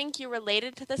you think you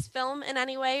related to this film in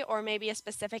any way, or maybe a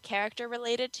specific character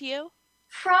related to you?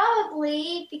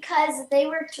 Probably because they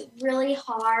worked really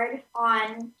hard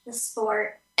on the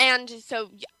sport. And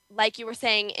so, like you were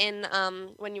saying in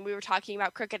when we were talking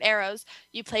about Crooked Arrows,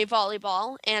 you play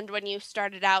volleyball, and when you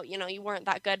started out, you weren't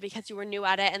that good because you were new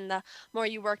at it, and the more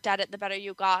you worked at it, the better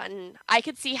you got. And I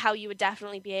could see how you would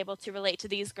definitely be able to relate to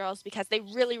these girls because they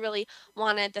really, really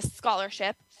wanted this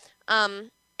scholarship.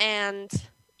 And,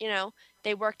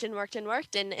 they worked and worked and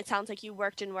worked, and it sounds like you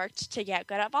worked and worked to get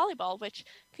good at volleyball, which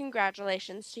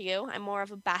congratulations to you. I'm more of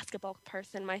a basketball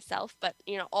person myself, but,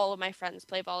 all of my friends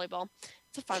play volleyball.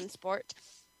 It's a fun sport.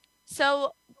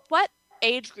 So what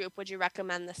age group would you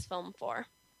recommend this film for?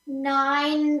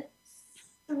 9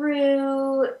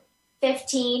 through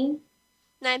 15.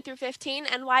 9 through 15?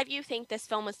 And why do you think this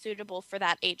film is suitable for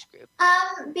that age group?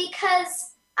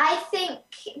 Because I think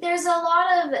there's a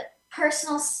lot of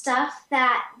personal stuff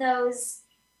that those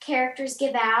characters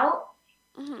give out.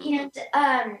 And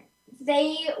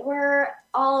they were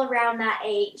all around that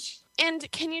age. And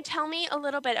can you tell me a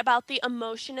little bit about the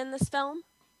emotion in this film?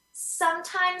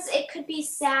 Sometimes it could be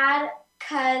sad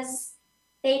because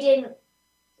they didn't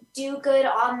do good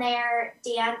on their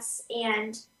dance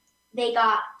and they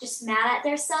got just mad at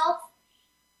themselves.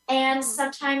 And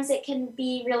sometimes it can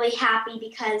be really happy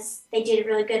because they did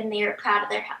really good and they were proud of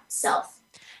their self.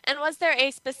 And was there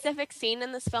a specific scene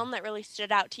in this film that really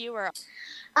stood out to you? Or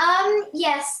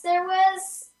yes, there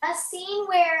was a scene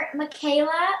where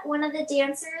Michaela, one of the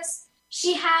dancers,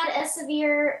 she had a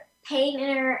severe pain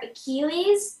in her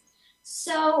Achilles.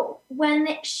 So when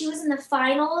she was in the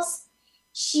finals,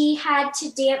 she had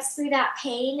to dance through that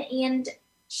pain, and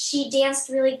she danced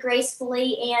really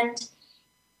gracefully, and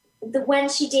when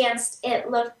she danced,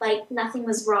 it looked like nothing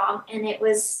was wrong, and it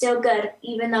was still good,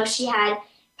 even though she had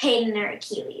pain in her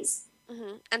Achilles.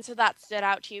 And so that stood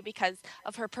out to you because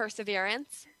of her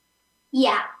perseverance?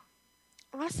 Yeah.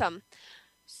 Awesome.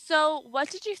 So what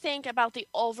did you think about the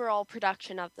overall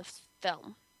production of the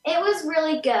film? It was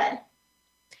really good.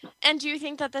 And do you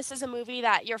think that this is a movie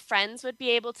that your friends would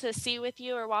be able to see with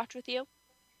you or watch with you?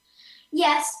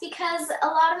 Yes, because a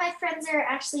lot of my friends are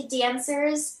actually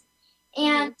dancers,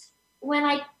 and when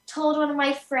I told one of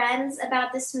my friends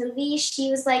about this movie, she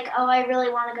was like, oh, I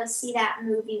really want to go see that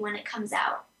movie when it comes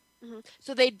out.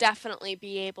 So they'd definitely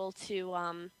be able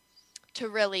to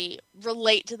really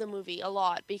relate to the movie a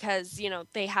lot because, you know,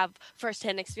 they have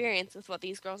firsthand experience with what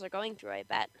these girls are going through, I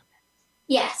bet.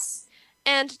 Yes.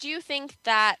 And do you think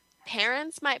that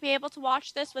parents might be able to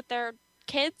watch this with their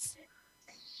kids?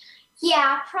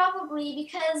 Yeah, probably,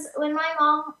 because when my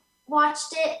mom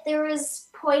watched it, there was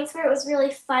points where it was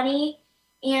really funny,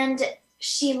 and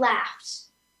she laughed.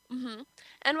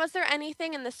 And was there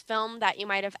anything in this film that you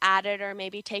might have added or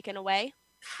maybe taken away?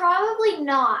 Probably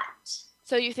not.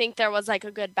 So you think there was like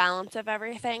a good balance of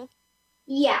everything?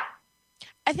 Yeah.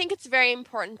 I think it's very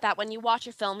important that when you watch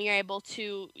a film, you're able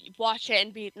to watch it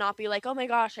and not be like, oh my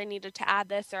gosh, I needed to add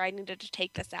this or I needed to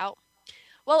take this out.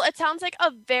 Well, it sounds like a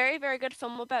very, very good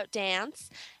film about dance.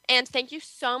 And thank you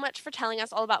so much for telling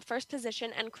us all about First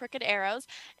Position and Crooked Arrows.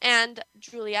 And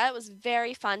Julia, it was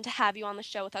very fun to have you on the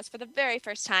show with us for the very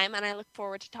first time. And I look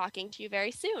forward to talking to you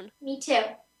very soon. Me too.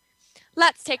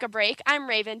 Let's take a break. I'm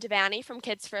Raven Devanney from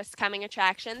Kids First Coming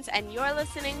Attractions, and you're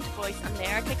listening to Voice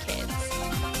America Kids.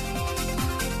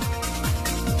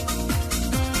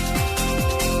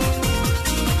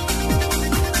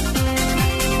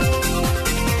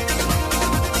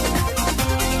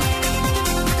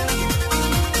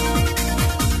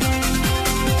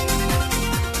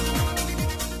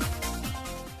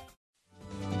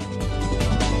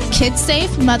 Kids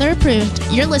safe, mother approved.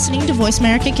 You're listening to Voice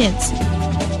America Kids.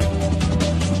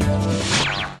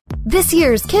 This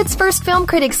year's Kids First Film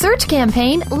Critic Search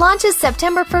campaign launches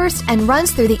September 1st and runs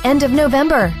through the end of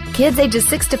November. Kids ages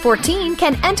 6 to 14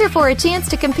 can enter for a chance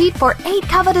to compete for 8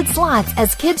 coveted slots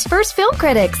as Kids First Film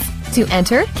Critics. To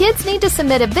enter, kids need to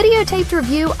submit a videotaped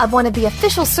review of one of the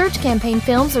official search campaign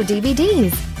films or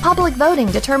DVDs. Public voting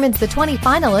determines the 20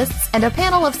 finalists, and a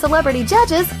panel of celebrity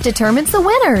judges determines the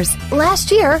winners. Last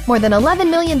year, more than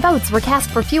 11 million votes were cast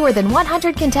for fewer than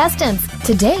 100 contestants.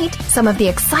 To date, some of the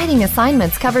exciting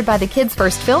assignments covered by the Kids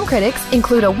First Film Critics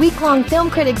include a week-long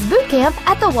Film Critics boot camp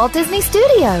at the Walt Disney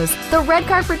Studios, the red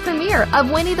carpet premiere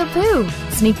of Winnie the Pooh,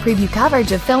 sneak preview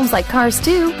coverage of films like Cars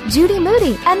 2, Judy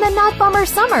Moody, and The Not Bummer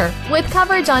Summer, with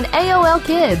coverage on AOL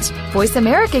Kids, Voice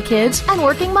America Kids, and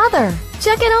Working Mother.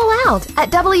 Check it all out at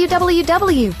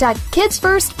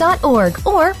www.kidsfirst.org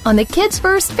or on the Kids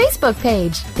First Facebook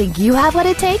page. Think you have what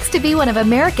it takes to be one of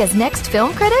America's next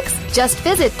film critics? Just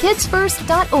visit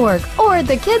kidsfirst.org or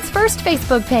the Kids First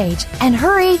Facebook page. And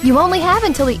hurry, you only have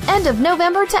until the end of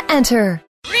November to enter.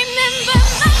 Remember my name.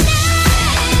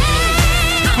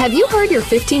 Have you heard your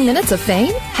 15 minutes of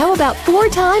fame? How about 4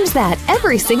 times that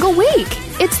every single week?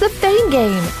 It's the Fame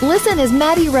Game. Listen as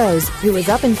Maddie Rose, who is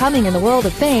up and coming in the world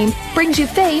of fame, brings you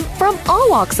fame from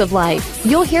all walks of life.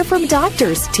 You'll hear from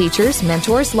doctors, teachers,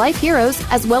 mentors, life heroes,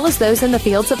 as well as those in the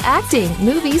fields of acting,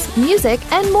 movies, music,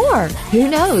 and more. Who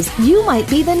knows? You might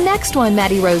be the next one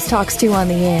Maddie Rose talks to on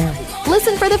the air.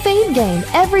 Listen for the Fame Game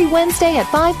every Wednesday at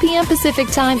 5 p.m. Pacific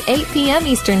Time, 8 p.m.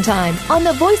 Eastern Time on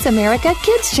the Voice America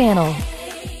Kids channel.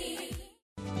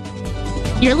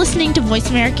 You're listening to Voice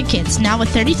America Kids, now with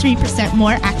 33%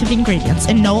 more active ingredients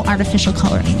and no artificial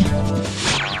coloring.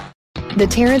 The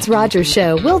Terrence Rogers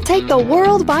Show will take the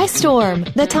world by storm.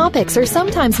 The topics are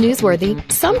sometimes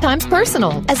newsworthy, sometimes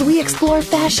personal, as we explore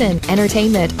fashion,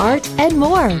 entertainment, art, and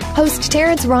more. Host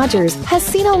Terrence Rogers has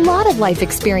seen a lot of life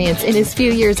experience in his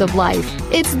few years of life.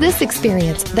 It's this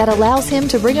experience that allows him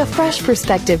to bring a fresh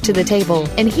perspective to the table,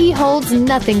 and he holds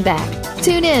nothing back.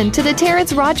 Tune in to The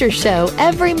Terrence Rogers Show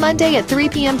every Monday at 3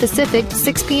 p.m. Pacific,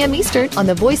 6 p.m. Eastern on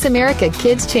the Voice America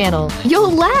Kids channel.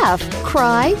 You'll laugh,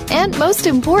 cry, and most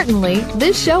importantly,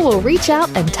 this show will reach out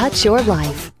and touch your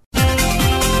life.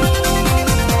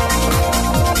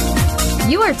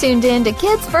 You are tuned in to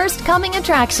Kids First Coming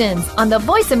Attractions on the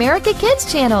Voice America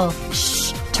Kids channel.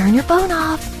 Shh, turn your phone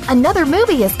off. Another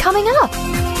movie is coming up.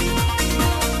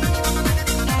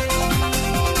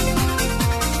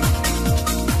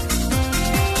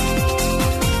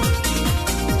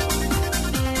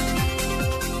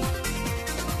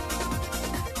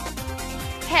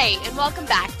 Hey, and welcome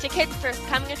back to Kids First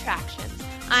Coming Attractions.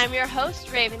 I'm your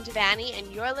host, Raven Devanney, and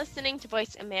you're listening to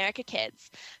Voice America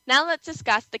Kids. Now let's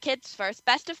discuss the Kids First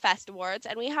Best of Fest Awards,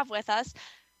 and we have with us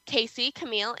Casey,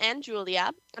 Camille, and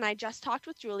Julia. And I just talked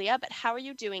with Julia, but how are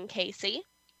you doing, Casey?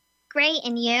 Great,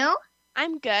 and you?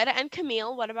 I'm good. And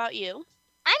Camille, what about you?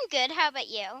 I'm good. How about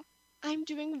you? I'm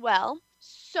doing well.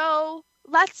 So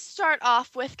let's start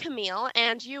off with Camille,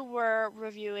 and you were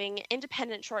reviewing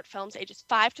independent short films ages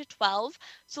 5 to 12.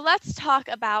 So let's talk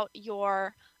about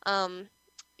your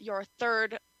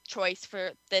third choice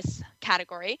for this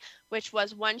category, which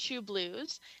was One Shoe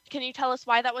Blues. Can you tell us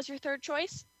why that was your third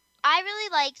choice? I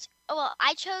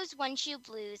chose One Shoe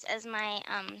Blues as my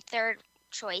third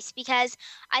choice because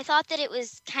I thought that it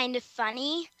was kind of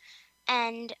funny,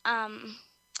 and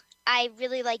I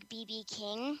really like B.B.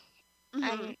 King.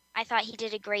 Mm-hmm. I thought he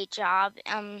did a great job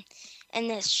in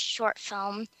this short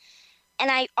film,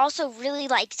 and I also really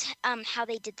liked how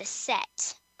they did the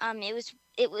set.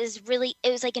 It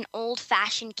was like an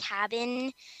old-fashioned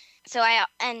cabin, so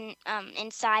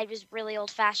inside was really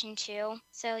old-fashioned too.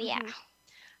 So yeah. Mm-hmm.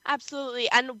 Absolutely.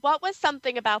 And what was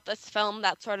something about this film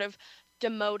that sort of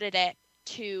demoted it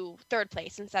to third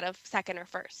place instead of second or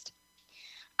first?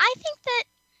 I think that,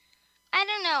 I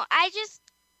don't know,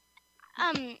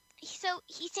 so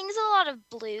he sings a lot of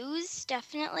blues,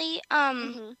 definitely.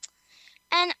 Mm-hmm.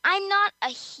 And I'm not a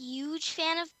huge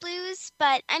fan of blues,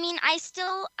 but I mean, I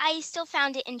still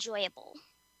found it enjoyable.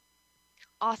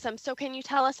 Awesome. So can you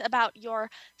tell us about your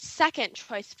second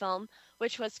choice film,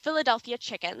 which was Philadelphia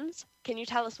Chickens? Can you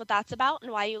tell us what that's about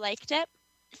and why you liked it?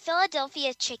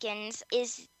 Philadelphia Chickens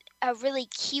is a really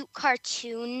cute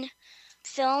cartoon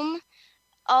film,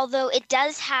 although it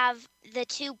does have the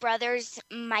two brothers,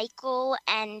 Michael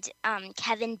and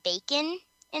Kevin Bacon,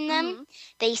 in them. Mm-hmm.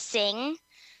 They sing.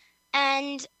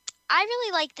 And I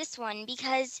really like this one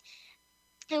because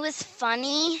it was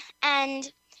funny and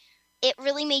it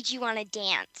really made you want to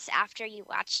dance after you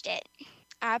watched it.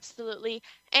 Absolutely.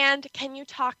 And can you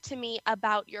talk to me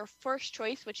about your first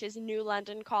choice, which is New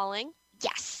London Calling?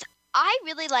 Yes. I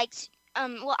really liked,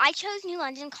 I chose New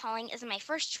London Calling as my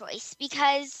first choice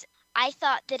because I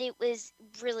thought that it was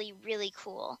really, really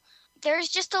cool. There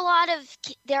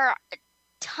are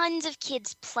tons of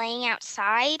kids playing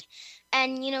outside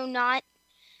and, not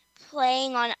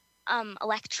playing on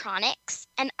electronics.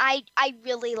 And I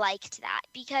really liked that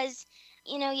because,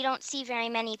 you don't see very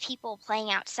many people playing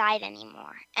outside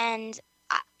anymore. And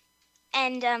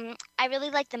I really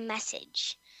liked the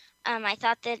message. I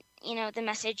thought that, the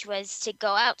message was to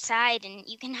go outside and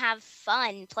you can have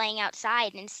fun playing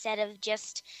outside instead of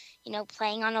just,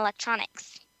 playing on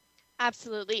electronics.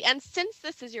 Absolutely. And since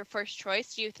this is your first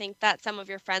choice, do you think that some of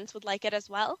your friends would like it as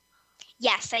well?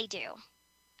 Yes, I do.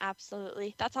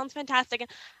 Absolutely. That sounds fantastic.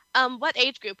 What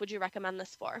age group would you recommend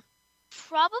this for?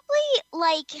 Probably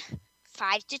like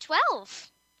 5 to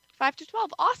 12. 5 to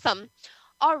 12. Awesome.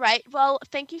 All right. Well,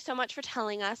 thank you so much for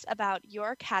telling us about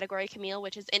your category, Camille,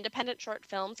 which is independent short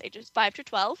films, ages 5 to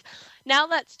 12. Now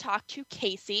let's talk to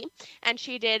Casey. And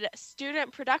she did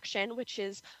student production, which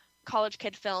is college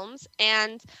kid films.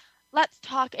 And let's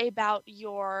talk about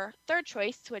your third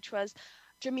choice, which was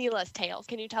Jamila's Tales.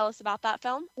 Can you tell us about that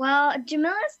film? Well,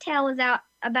 Jamila's Tale was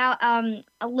about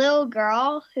a little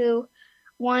girl who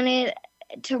wanted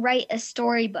to write a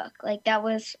storybook. Like that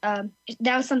was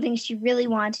something she really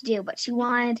wanted to do, but she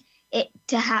wanted it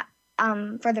to have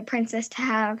for the princess to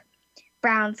have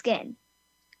brown skin.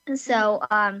 So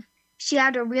she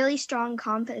had a really strong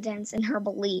confidence in her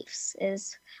beliefs,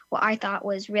 is what I thought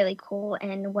was really cool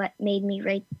and what made me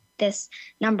rate this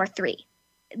number 3.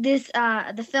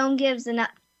 The film gives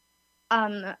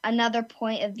another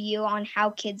point of view on how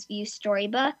kids view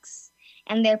storybooks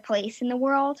and their place in the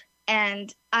world.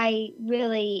 And I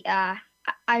really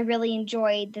I really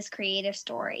enjoyed this creative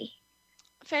story.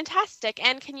 Fantastic.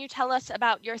 And can you tell us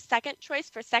about your second choice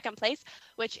for second place,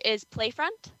 which is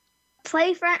Playfront?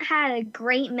 Playfront had a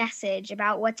great message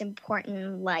about what's important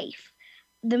in life.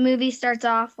 The movie starts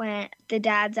off when the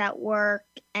dad's at work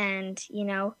and,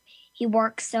 he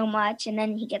works so much and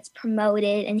then he gets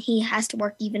promoted and he has to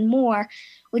work even more,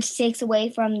 which takes away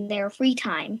from their free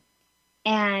time.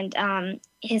 And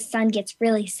his son gets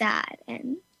really sad,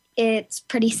 and it's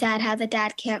pretty sad how the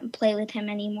dad can't play with him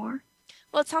anymore.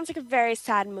 Well, it sounds like a very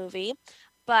sad movie,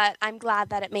 but I'm glad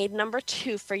that it made number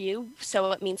 2 for you,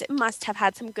 so it means it must have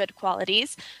had some good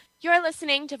qualities. You're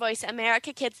listening to Voice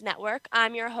America Kids Network.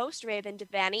 I'm your host, Raven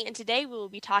Devanney, and today we will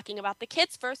be talking about the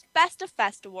Kids First Best of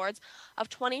Fest Awards of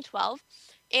 2012.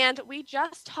 And we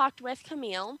just talked with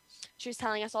Camille. She was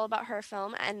telling us all about her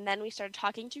film, and then we started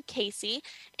talking to Casey,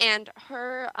 and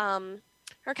her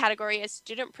category is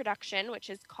student production, which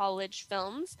is college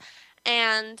films.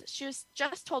 And she was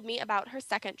just told me about her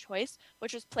second choice,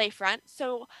 which was Playfront.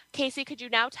 So, Casey, could you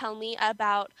now tell me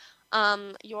about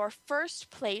your first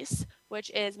place,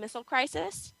 which is Missile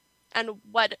Crisis, and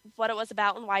what it was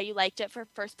about and why you liked it for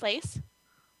first place?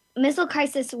 Missile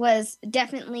Crisis was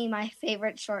definitely my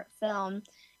favorite short film.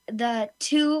 The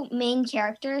two main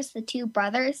characters, the two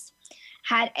brothers,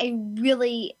 had a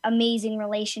really amazing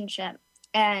relationship,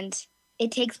 and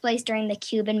it takes place during the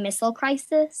Cuban Missile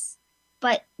Crisis.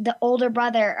 But the older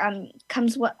brother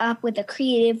comes up with a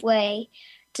creative way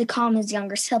to calm his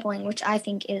younger sibling, which I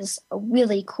think is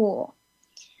really cool.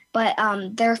 But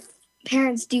their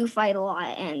parents do fight a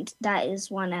lot, and that is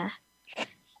one of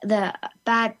the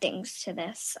bad things to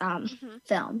this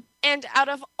film. And out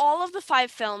of all of the 5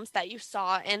 films that you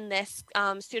saw in this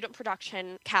student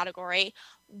production category,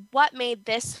 what's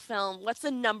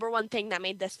the number one thing that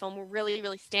made this film really,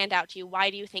 really stand out to you?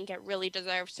 Why do you think it really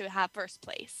deserves to have first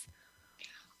place?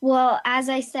 Well, as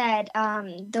I said,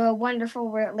 the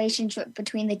wonderful relationship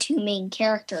between the two main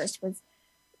characters was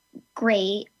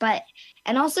great,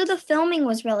 and also the filming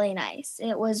was really nice.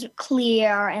 It was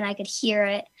clear and I could hear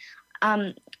it.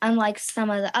 Unlike some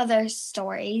of the other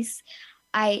stories,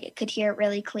 I could hear it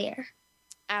really clear.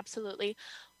 Absolutely.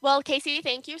 Well, Casey,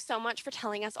 thank you so much for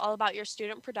telling us all about your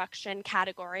student production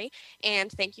category,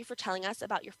 and thank you for telling us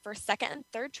about your first, second, and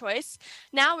third choice.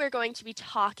 Now we're going to be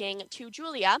talking to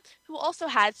Julia, who also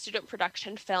had student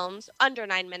production films under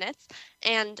 9 minutes,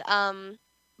 and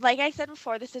like I said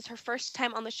before, this is her first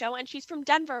time on the show, and she's from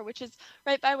Denver, which is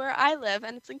right by where I live,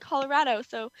 and it's in Colorado,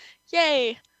 so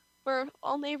yay! We're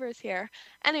all neighbors here.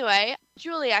 Anyway,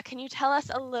 Julia, can you tell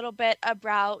us a little bit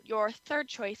about your third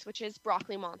choice, which is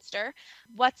Broccoli Monster?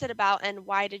 What's it about, and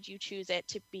why did you choose it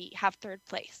to have third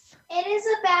place? It is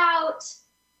about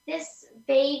this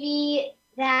baby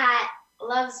that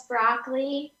loves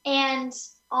broccoli, and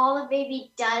all the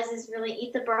baby does is really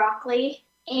eat the broccoli.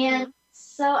 And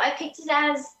so I picked it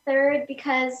as third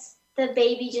because the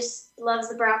baby just loves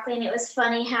the broccoli, and it was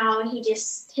funny how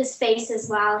his faces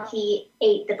while he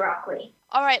ate the broccoli.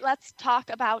 All right, let's talk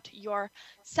about your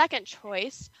second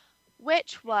choice,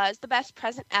 which was The Best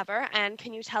Present Ever. And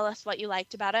can you tell us what you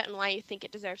liked about it and why you think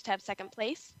it deserves to have second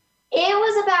place? It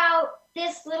was about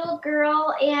this little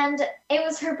girl, and it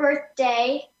was her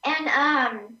birthday, and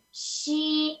I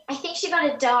think she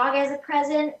got a dog as a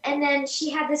present, and then she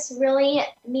had this really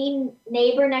mean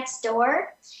neighbor next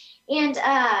door. And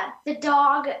the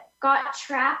dog got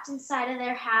trapped inside of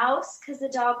their house because the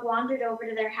dog wandered over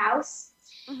to their house.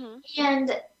 Mm-hmm.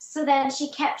 And so then she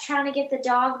kept trying to get the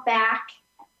dog back.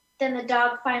 Then the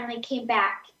dog finally came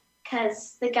back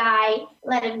because the guy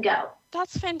let him go.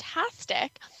 That's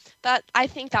fantastic. I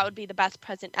think that would be the best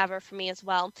present ever for me as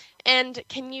well. And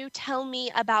can you tell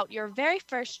me about your very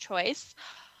first choice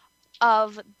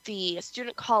of the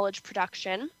student college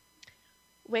production,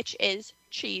 which is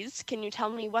Cheese? Can you tell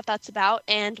me what that's about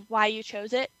and why you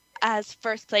chose it as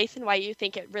first place and why you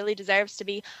think it really deserves to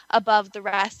be above the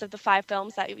rest of the 5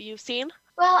 films that you've seen?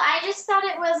 Well, I just thought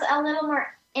it was a little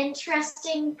more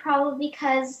interesting, probably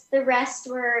because the rest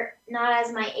were not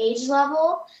as my age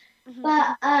level. Mm-hmm.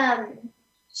 But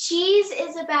Cheese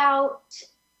is about,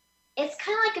 it's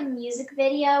kind of like a music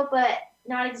video, but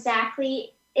not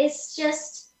exactly. It's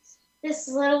just this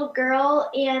little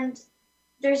girl, and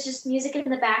there's just music in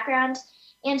the background,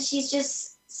 and she's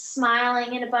just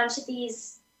smiling in a bunch of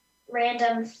these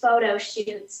random photo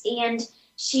shoots, and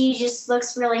she just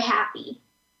looks really happy.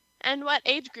 And what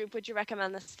age group would you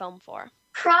recommend this film for?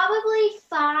 Probably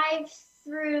 5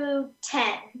 through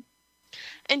 10.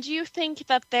 And do you think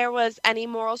that there was any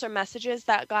morals or messages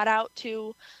that got out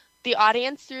to the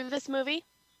audience through this movie?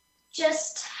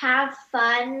 Just have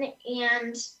fun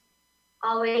and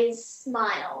always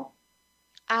smile.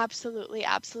 Absolutely,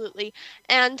 absolutely.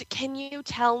 And can you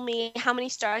tell me how many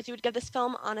stars you would give this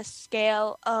film on a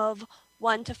scale of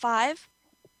 1 to 5?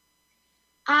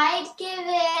 I'd give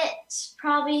it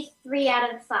probably 3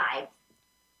 out of 5.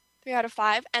 3 out of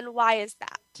 5. And why is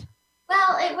that?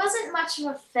 Well, it wasn't much of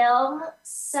a film,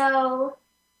 so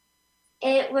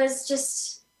it was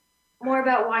just more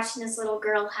about watching this little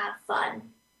girl have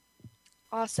fun.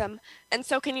 Awesome. And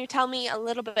so can you tell me a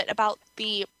little bit about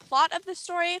the plot of the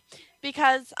story?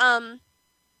 Because I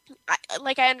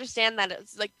understand that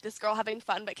it's like this girl having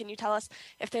fun, but can you tell us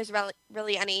if there's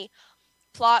really any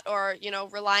plot or,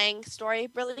 relying story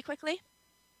really quickly?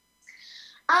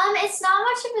 It's not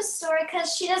much of a story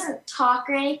because she doesn't talk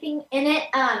or anything in it.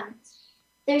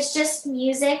 There's just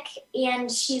music and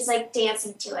she's like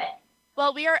dancing to it.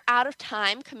 Well, we are out of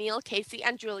time. Camille, Casey,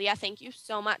 and Julia, thank you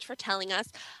so much for telling us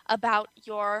about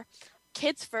your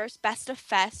Kids First Best of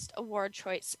Fest award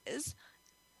choices.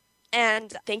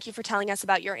 And thank you for telling us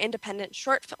about your independent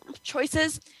short film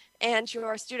choices and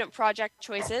your student project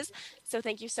choices. So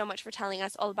thank you so much for telling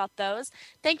us all about those.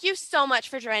 Thank you so much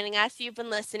for joining us. You've been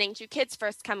listening to Kids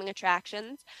First Coming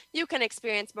Attractions. You can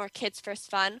experience more Kids First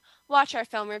fun, watch our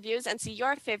film reviews, and see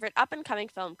your favorite up-and-coming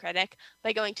film critic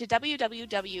by going to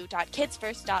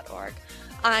www.kidsfirst.org.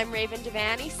 I'm Raven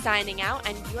Devanney signing out,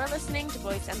 and you're listening to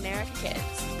Voice America Kids.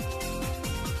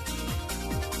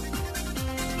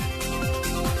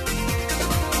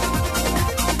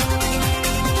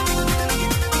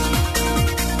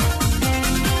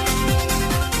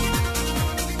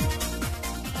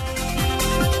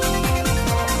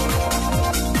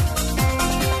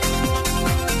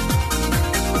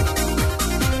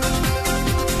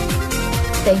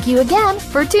 Thank you again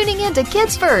for tuning in to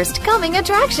Kids First Coming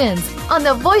Attractions on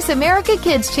the Voice America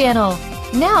Kids channel.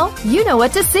 Now you know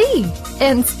what to see.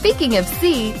 And speaking of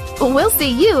see, we'll see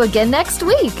you again next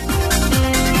week.